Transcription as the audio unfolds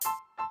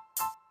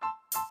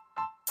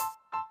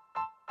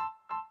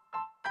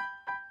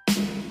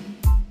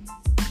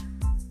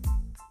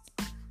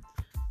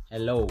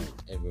Hello,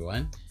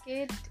 everyone.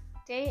 Good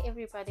day,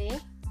 everybody.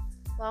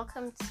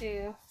 Welcome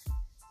to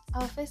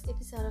our first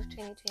episode of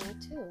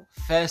 2022.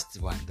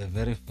 The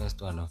very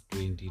first one of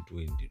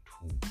 2022.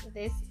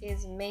 This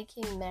is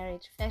Making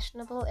Marriage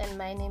Fashionable, and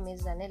my name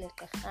is Zanele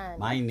Kekhan.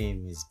 My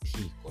name is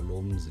P.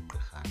 Kolomzi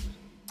Kekhan.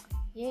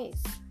 Yes,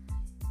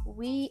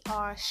 we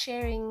are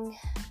sharing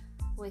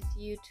with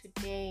you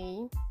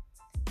today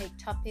a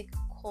topic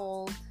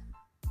called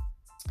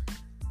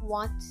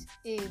What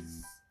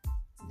is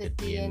the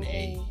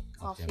DNA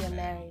of your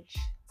marriage?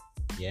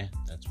 Yeah,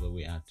 that's where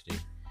we are today.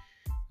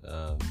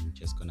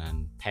 Just gonna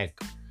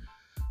unpack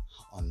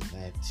on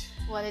that.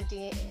 What a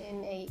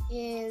DNA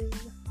is,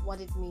 what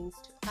it means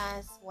to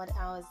us, what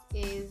ours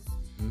is,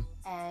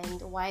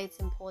 and why it's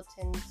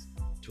important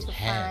to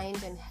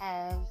find and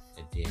have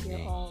a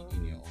DNA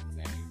in your own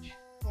marriage.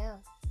 Yeah.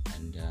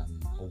 And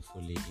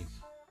hopefully, if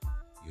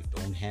you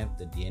don't have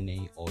the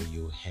DNA or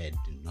you had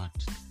not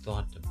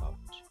thought about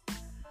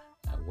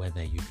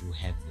whether you do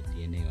have the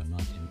DNA or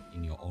not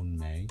in your own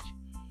marriage,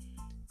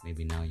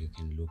 maybe now you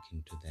can look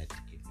into that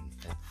even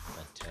further.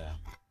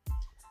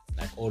 But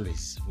like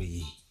always,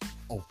 we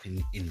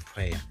open in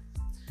prayer.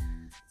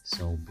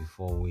 So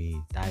before we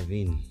dive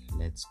in,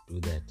 let's do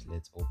that.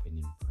 Let's open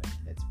in prayer.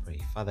 Let's pray.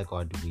 Father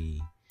God,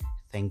 we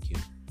thank you.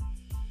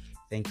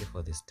 Thank you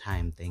for this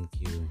time. Thank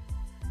you.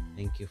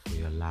 Thank you for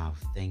your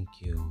love. Thank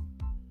you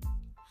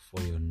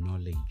for your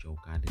knowledge, oh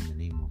God, in the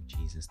name of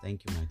Jesus.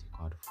 Thank you, mighty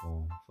God,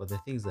 for the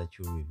things that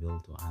you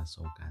reveal to us,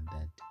 oh God,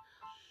 that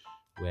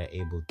we're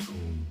able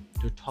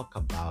to talk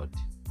about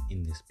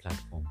in this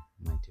platform,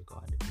 mighty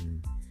God,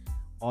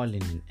 all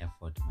in an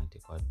effort, mighty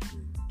God,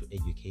 to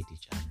educate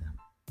each other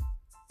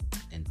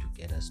and to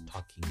get us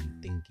talking and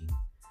thinking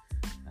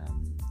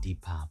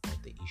deeper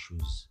about the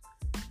issues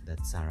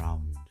that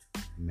surround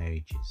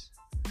marriages,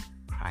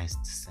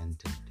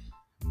 Christ-centered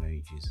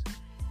marriages.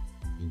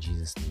 In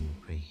Jesus' name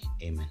we pray.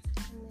 Amen.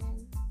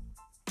 Amen.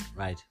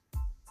 Right.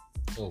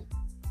 So,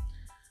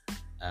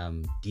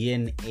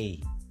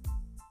 DNA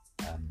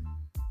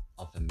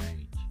of a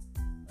marriage,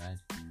 right?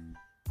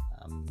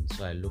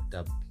 So I looked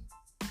up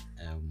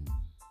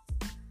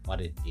what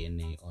a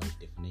DNA or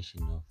a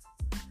definition of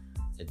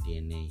a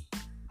DNA.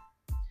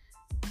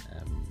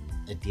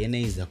 A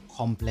DNA is a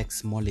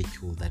complex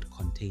molecule that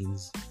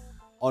contains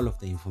all of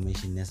the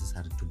information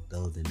necessary to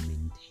build and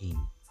maintain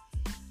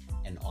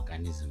an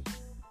organism.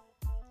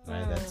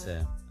 Right, that's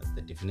the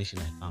definition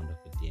I found of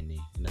a DNA,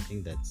 and I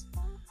think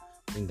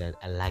that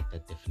I like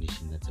that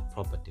definition. That's a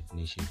proper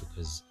definition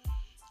because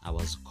I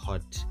was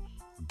caught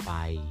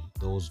by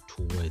those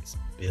two words,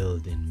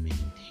 build and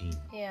maintain.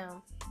 Yeah.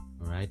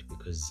 All right,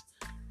 because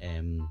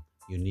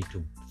you need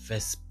to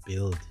first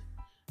build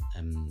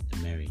a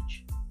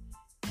marriage,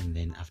 and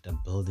then after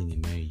building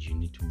a marriage, you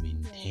need to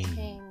maintain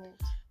it.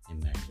 a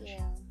marriage.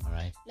 Yeah. All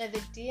right. Now the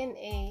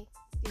DNA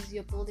is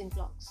your building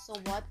blocks. So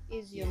what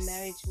is your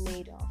marriage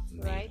made of,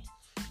 right?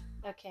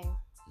 Okay.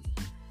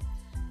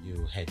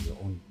 You had your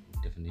own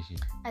definition.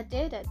 I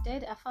did.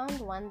 I found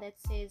one that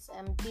says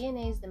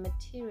DNA is the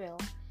material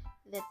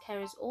that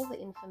carries all the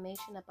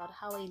information about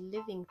how a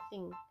living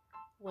thing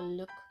will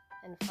look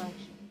and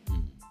function.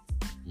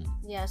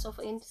 Yeah, so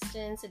for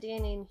instance, the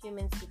DNA in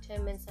humans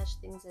determines such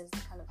things as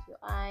the color of your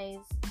eyes,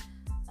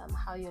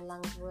 how your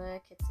lungs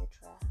work, etc.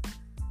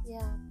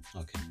 Yeah.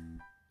 Okay.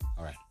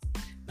 All right.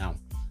 Now,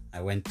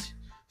 I went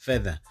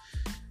further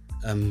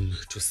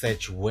to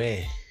search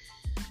where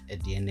a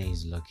DNA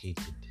is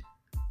located.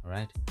 All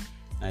right.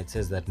 Now it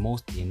says that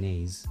most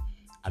DNAs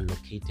are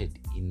located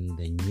in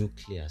the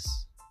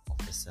nucleus of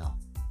a cell.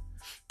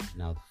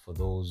 Now, for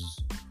those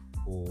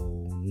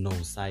who know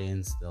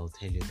science, they'll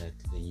tell you that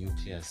the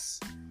nucleus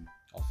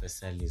of a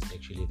cell is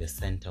actually the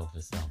center of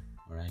a cell.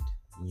 All right.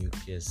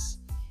 Nucleus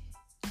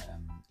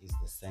is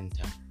the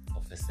center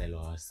of a cell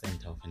or a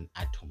center of an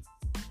atom.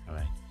 All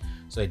right.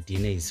 So a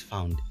DNA is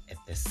found at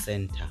the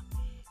center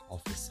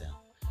of a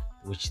cell,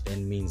 which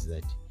then means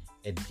that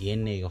a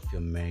DNA of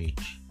your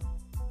marriage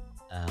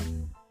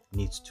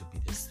needs to be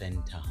the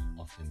center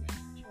of your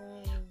marriage.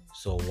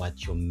 So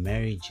what your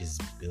marriage is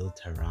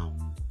built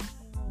around,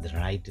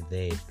 right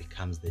there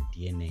becomes the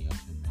DNA of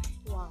your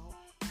marriage. Wow.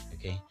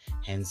 Okay.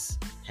 Hence,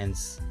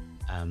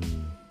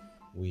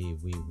 we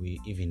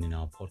even in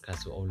our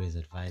podcast we always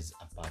advise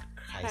about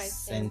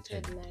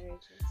Christ-centered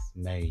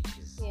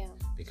marriages. Yeah.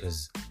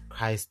 Because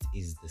Christ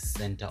is the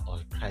center, or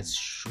Christ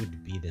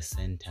should be the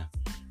center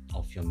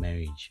of your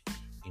marriage,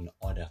 in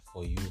order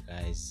for you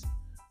guys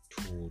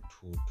to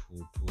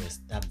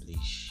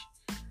establish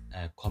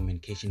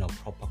communication or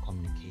proper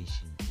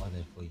communication, in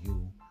order for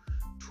you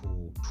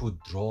to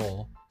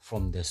draw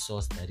from the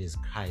source that is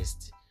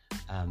Christ.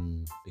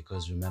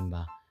 Because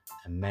remember,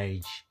 a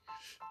marriage,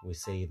 we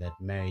say that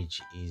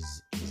marriage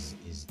is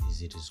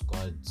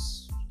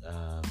God's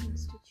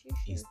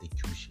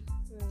institution.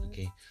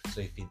 Okay,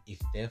 so if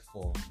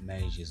therefore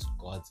marriage is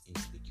God's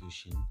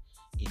institution,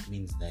 it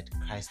means that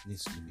Christ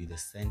needs to be the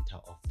center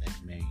of that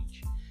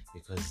marriage,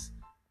 because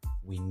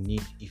we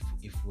need,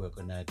 if we're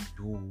gonna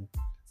do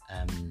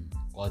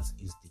God's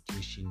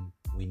institution.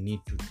 We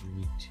need to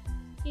do it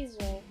His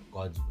way.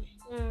 God's way.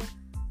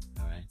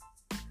 All right.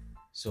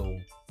 So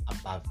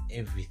above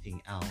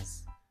everything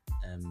else,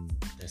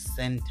 the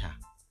center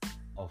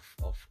of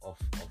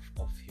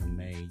your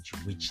marriage,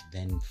 which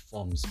then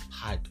forms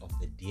part of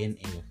the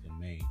DNA of your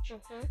marriage,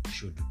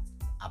 should,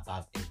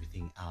 above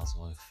everything else,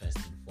 or first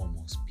and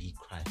foremost, be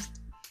Christ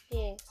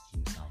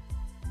himself.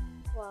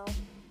 Wow.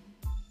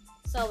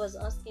 So I was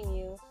asking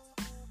you,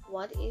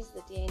 what is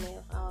the DNA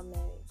of our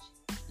marriage?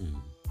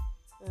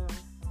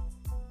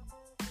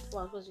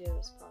 What was your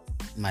response?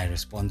 My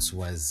response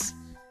was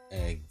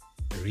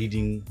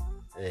reading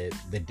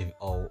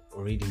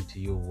reading to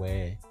you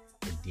where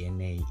the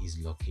DNA is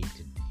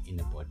located in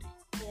the body.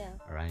 Yeah.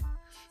 All right.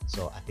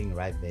 So I think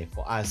right there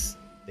for us,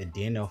 the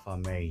DNA of our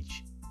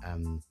marriage,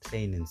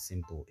 plain and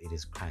simple, it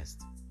is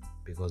Christ,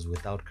 because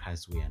without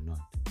Christ we are not.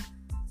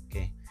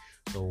 Okay.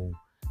 So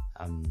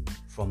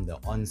from the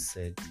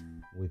onset,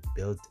 we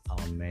built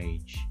our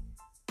marriage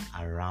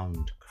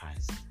around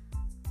Christ,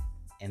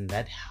 and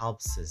that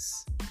helps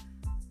us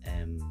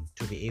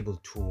to be able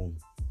to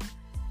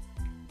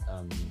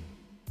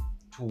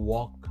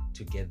walk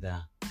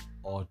together,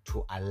 or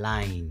to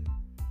align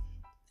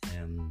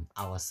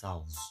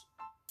ourselves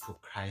to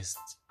Christ,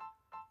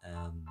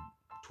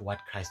 to what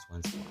Christ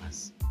wants for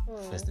us,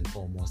 first and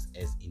foremost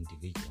as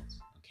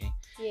individuals, okay?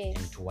 Yes.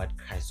 And to what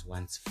Christ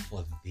wants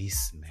for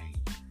this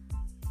marriage.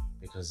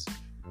 Because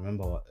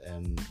remember,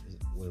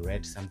 we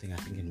read something, I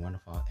think, in one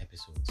of our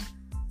episodes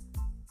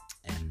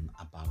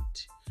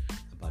about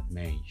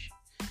marriage,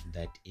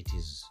 that it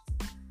is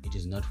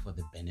not for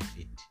the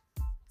benefit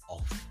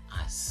of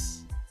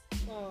us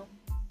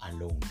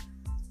alone,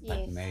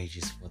 but marriage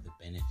is for the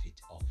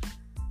benefit of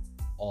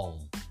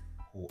all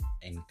who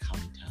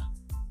encounter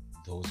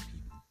those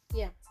people.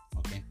 Yeah.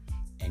 Okay.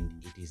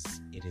 And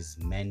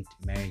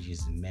marriage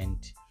is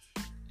meant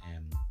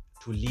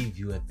to leave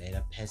you a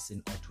better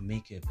person, or to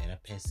make you a better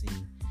person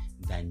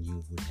than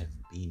you would have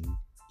been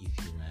if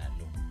you were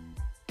alone.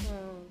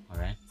 All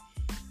right.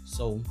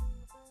 So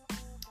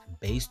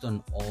based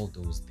on all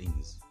those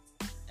things,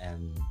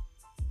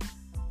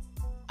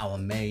 our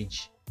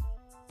marriage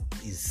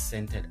is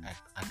centered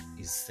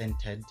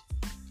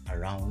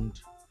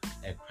around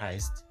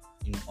Christ,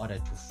 in order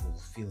to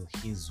fulfill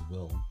His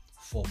will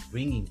for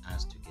bringing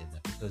us together.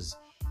 Because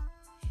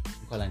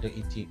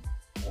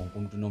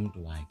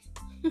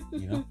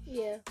you know,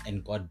 Yeah.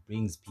 and God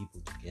brings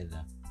people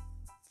together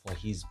for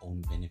His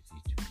own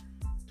benefit,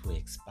 to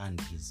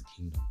expand His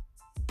kingdom.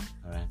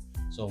 All right.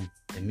 So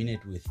the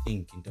minute we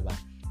think into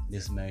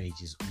this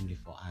marriage is only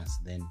for us,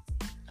 then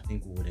I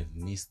think we would have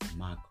missed the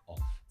mark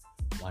of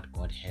what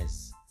God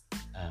has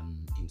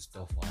in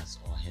store for us,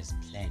 or has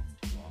planned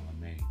for our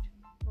marriage.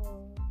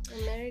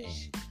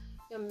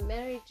 Your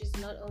marriage is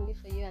not only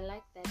for you. I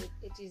like that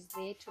it is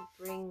there to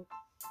bring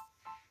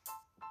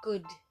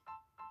good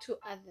to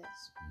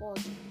others, or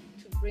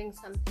to bring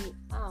something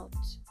out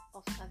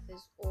of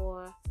others,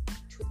 or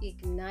to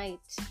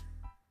ignite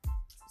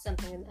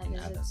something in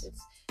others.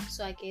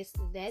 So I guess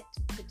that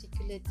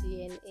particular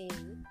DNA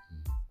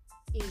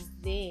is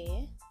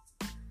there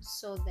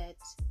so that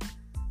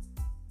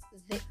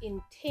the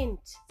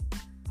intent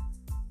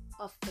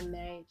of the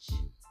marriage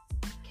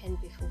can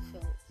be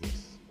fulfilled.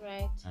 Yes.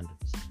 Right? 100%.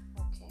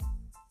 Okay.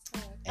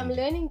 All right. I'm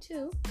learning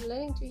too.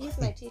 He's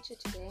my teacher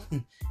today.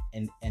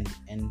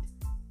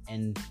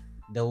 and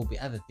there will be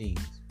other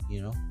things,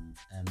 you know,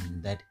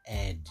 that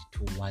add to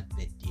what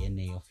the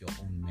DNA of your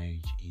own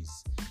marriage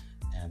is,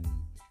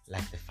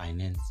 like the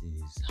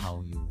finances,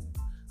 how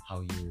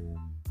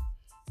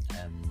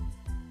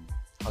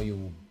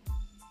you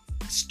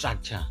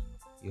structure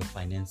your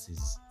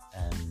finances,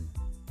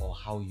 or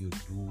how you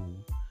do,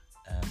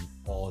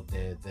 or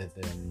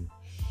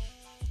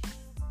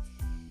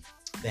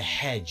the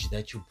hedge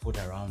that you put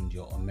around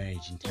your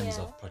marriage in terms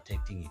of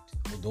protecting it.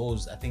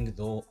 Those, I think,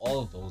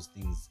 all those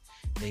things,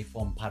 they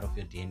form part of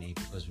your DNA,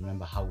 because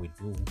remember, how we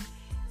do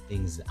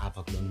things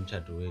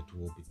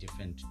will be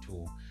different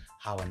to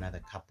how another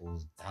couple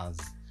does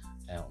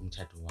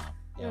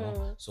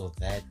so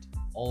that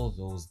all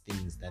those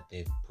things that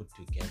they've put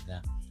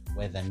together,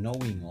 whether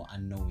knowing or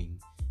unknowing,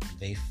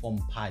 they form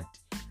part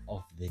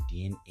of the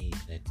DNA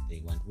that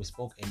they want. We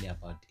spoke earlier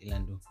about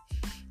Ilando,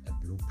 a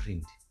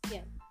blueprint.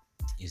 Yeah.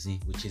 You see,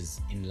 which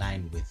is in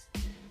line with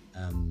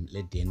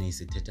let DNA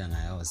Siteta.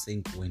 I was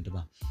saying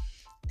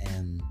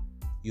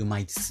you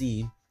might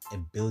see a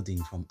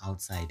building from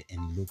outside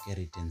and look at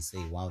it and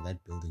say, wow,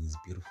 that building is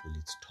beautiful,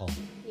 it's tall.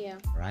 Yeah.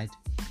 Right?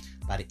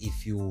 But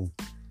if you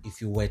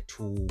were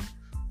to,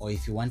 or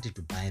if you wanted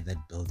to buy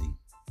that building,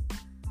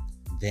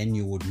 then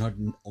you would not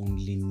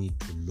only need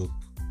to look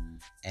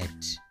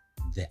at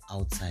the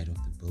outside of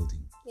the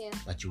building,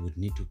 but you would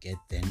need to get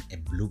then a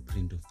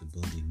blueprint of the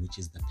building, which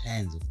is the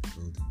plans of the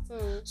building,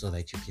 so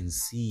that you can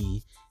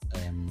see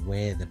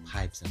where the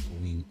pipes are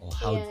going, or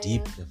how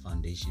deep the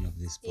foundation of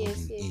this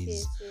building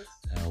is,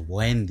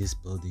 when this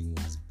building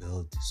was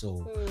built.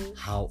 So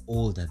how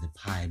old are the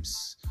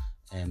pipes,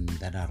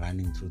 that are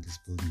running through this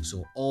building.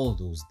 So all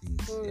those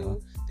things,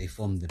 they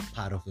form the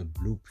part of a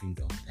blueprint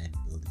of that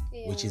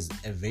building, which is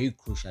a very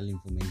crucial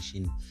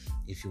information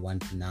if you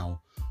want to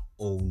now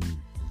own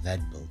that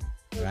building,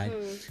 right?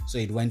 So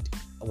it went,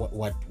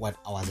 what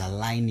I was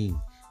aligning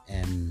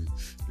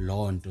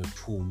law and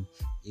tomb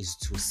is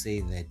to say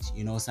that,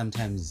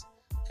 sometimes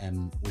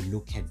we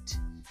look at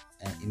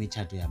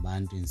imitshato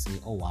yabantu and say,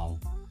 oh wow,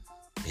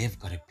 they've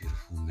got a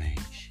beautiful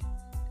marriage.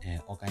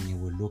 Okanye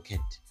we look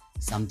at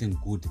something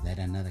good that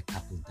another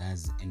couple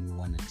does and we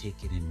want to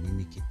take it and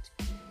mimic it.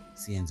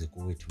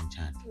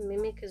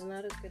 Mimic is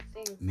not a good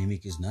thing.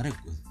 Mimic is not a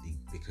good thing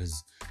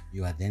because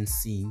you are then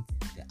seeing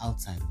the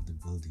outside of the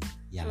building.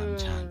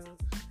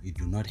 You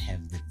do not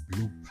have the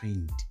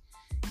blueprint.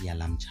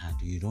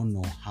 You don't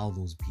know how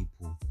those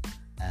people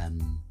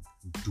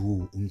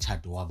do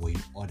umchato wabo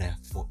in order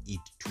for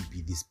it to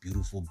be this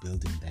beautiful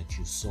building that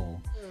you saw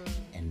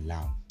and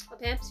love. Or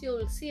perhaps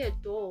you'll see a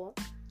door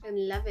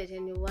and love it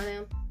and you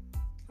want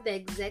the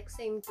exact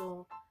same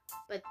door,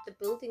 but the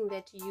building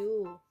that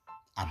you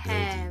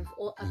have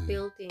or are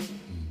building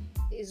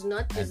is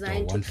not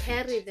designed to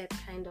carry that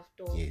kind of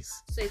door.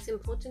 Yes. So it's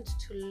important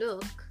to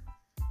look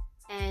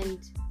and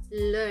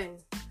learn,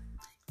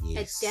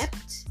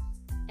 adapt,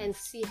 and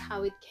see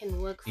how it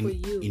can work for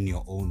you in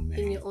your own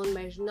marriage. In your own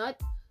marriage, not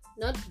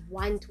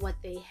want what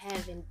they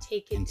have and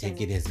take it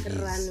as it is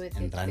run with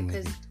it,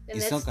 because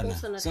it's not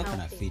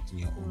gonna fit in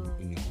your own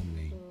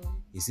marriage.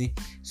 You see,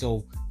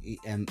 so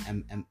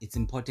it's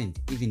important,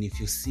 even if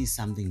you see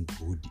something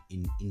good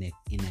in a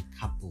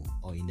couple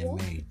or in a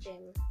marriage,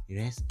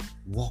 yes,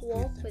 walk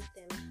with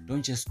them.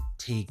 Don't just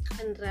take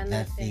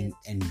that thing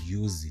and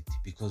use it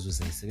because we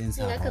say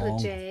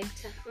wrong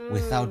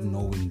without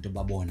knowing to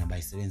babona by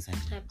seven.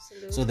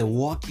 So the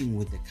walking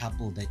with the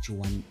couple that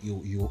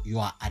you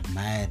are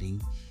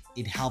admiring,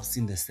 it helps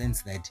in the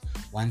sense that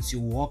once you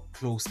walk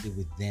closely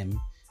with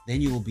them, then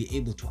you will be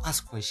able to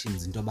ask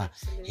questions into about,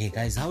 hey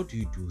guys, how do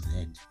you do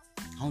that?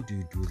 How do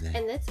you do that?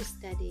 And that's a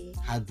study.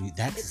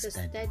 It's a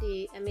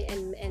study. I mean,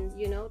 and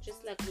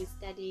just like we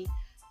study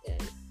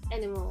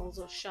animals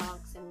or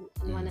sharks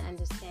and want to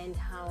understand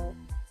how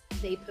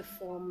they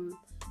perform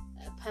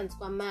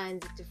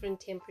pansquamans at different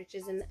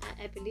temperatures, and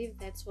I believe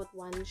that's what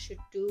one should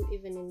do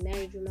even in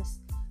marriage. You must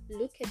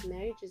look at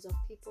marriages of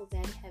people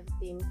that have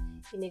been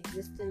in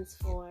existence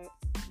for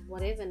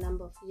whatever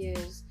number of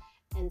years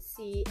and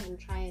see and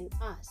try and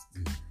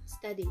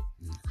study.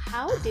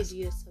 How did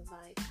you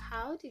survive?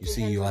 How did you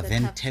see, you are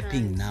then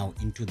tapping now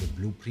into the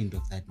blueprint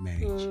of that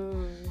marriage,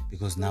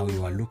 because now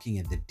you are looking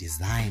at the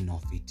design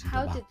of it.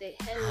 How did they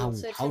handle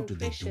certain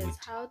pressures?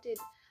 How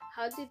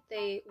did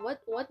they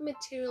what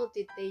material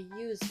did they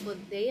use for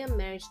their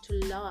marriage to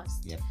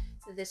last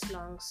this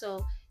long?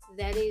 So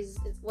that is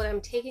what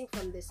I'm taking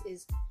from this,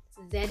 is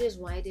that is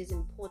why it is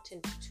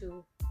important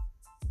to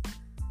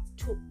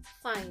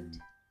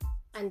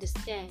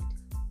understand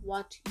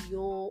what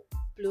your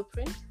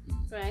blueprint,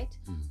 right?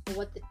 Or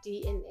what the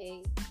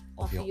DNA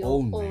of your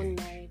own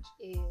marriage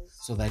is.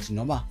 So that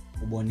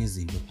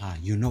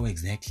you know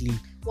exactly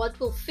what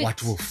will fit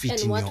and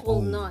in what your will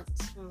own, not.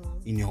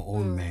 In your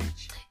own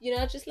marriage.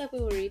 Just like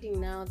we were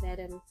reading now that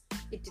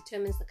it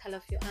determines the color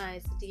of your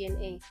eyes, the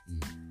DNA.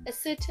 A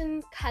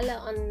certain color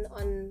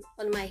on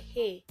my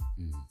hair.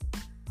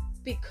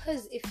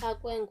 Because if I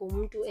go and go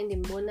and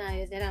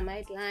that I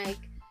might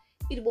like,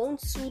 it won't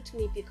suit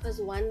me because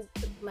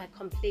my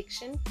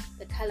complexion,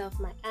 the color of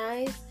my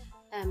eyes,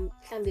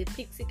 the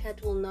pixie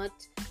cut will not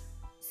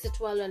sit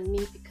well on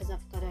me because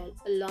I've got a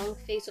long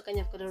face, or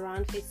I've got a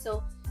round face.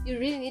 So you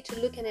really need to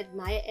look and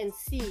admire and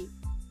see,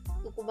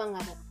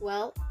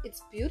 well,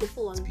 it's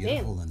beautiful on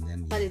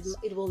them, but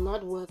it will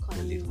not work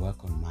on me. Will it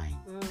work on mine?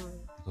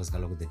 Because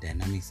the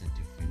dynamics are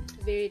different.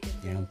 Very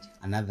different.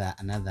 Another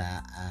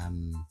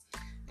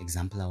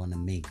example I want to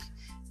make.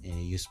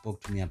 You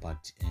spoke to me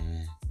about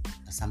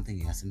something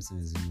you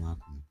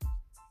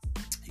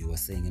were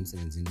saying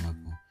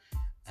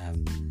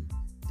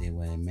they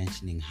were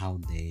mentioning how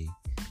they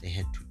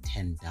had to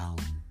turn down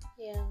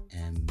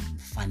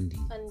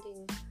funding.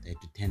 They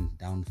had to turn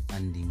down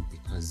funding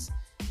because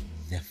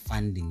the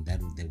funding that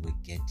they were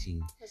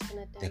getting,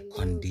 the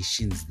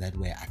conditions that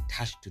were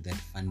attached to that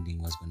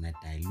funding was going to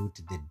dilute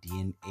the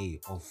DNA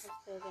of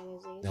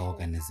the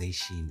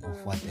organization,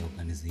 of what the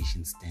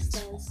organization stands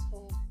for.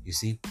 You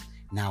see?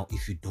 Now,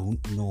 if you don't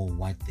know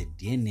what the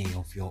DNA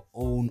of your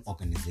own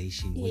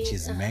organization, which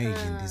is marriage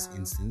in this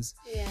instance,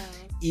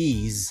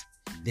 is,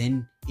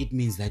 then it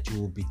means that you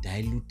will be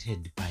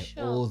diluted by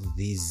all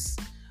these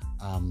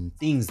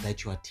things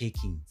that you are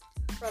taking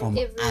from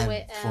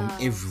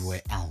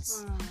everywhere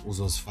else.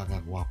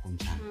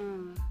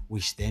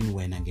 Which then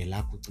when you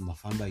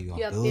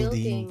are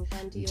building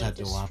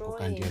umchato wako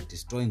and you are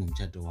destroying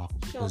umchato wako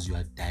because you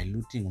are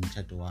diluting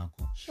umchato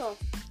wako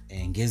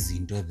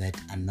ngezinto that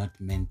are not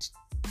meant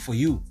for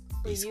you,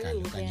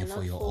 basically,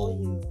 for your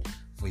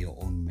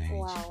own marriage.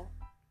 Wow.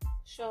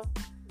 Sure.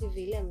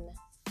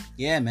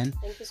 Yeah, man.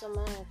 Thank you so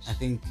much. I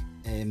think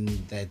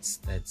that's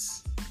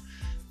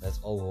that's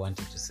all we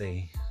wanted to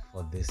say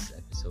for this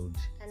episode.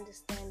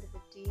 Understand the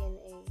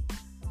DNA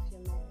of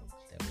your marriage.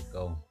 There we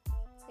go.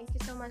 Thank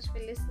you so much for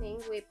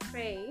listening. We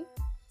pray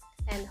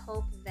and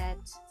hope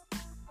that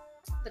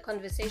the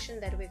conversation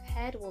that we've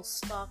had will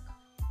spark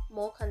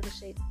more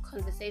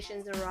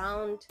conversations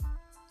around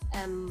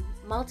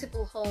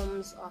multiple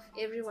homes of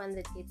everyone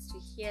that gets to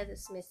hear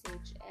this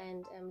message.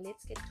 And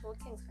let's get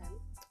talking, fam.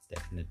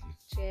 Definitely.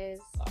 Cheers.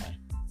 Bye.